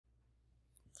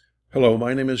Hello,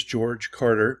 my name is George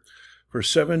Carter. For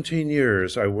 17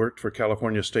 years, I worked for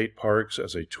California State Parks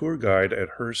as a tour guide at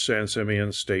Hearst-San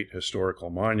Simeon State Historical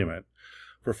Monument.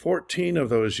 For 14 of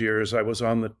those years, I was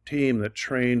on the team that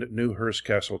trained new Hearst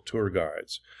Castle tour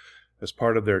guides. As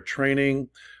part of their training,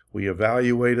 we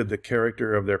evaluated the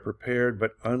character of their prepared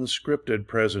but unscripted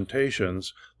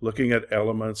presentations, looking at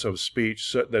elements of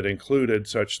speech that included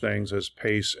such things as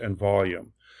pace and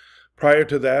volume. Prior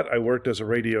to that, I worked as a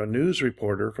radio news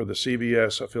reporter for the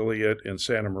CBS affiliate in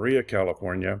Santa Maria,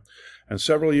 California, and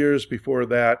several years before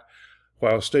that,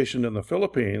 while stationed in the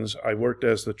Philippines, I worked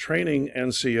as the training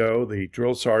NCO, the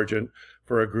drill sergeant,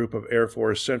 for a group of Air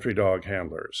Force sentry dog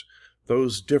handlers.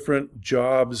 Those different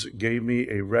jobs gave me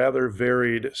a rather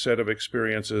varied set of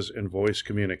experiences in voice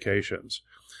communications.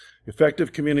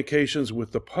 Effective communications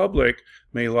with the public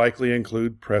may likely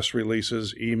include press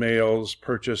releases, emails,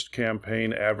 purchased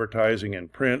campaign advertising in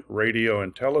print, radio,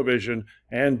 and television,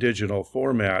 and digital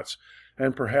formats,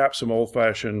 and perhaps some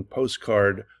old-fashioned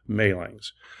postcard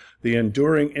mailings. The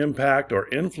enduring impact or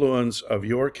influence of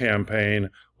your campaign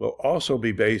will also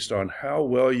be based on how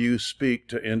well you speak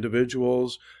to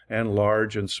individuals and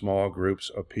large and small groups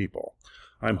of people.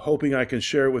 I'm hoping I can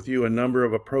share with you a number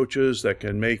of approaches that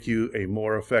can make you a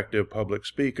more effective public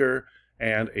speaker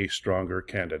and a stronger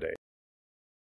candidate.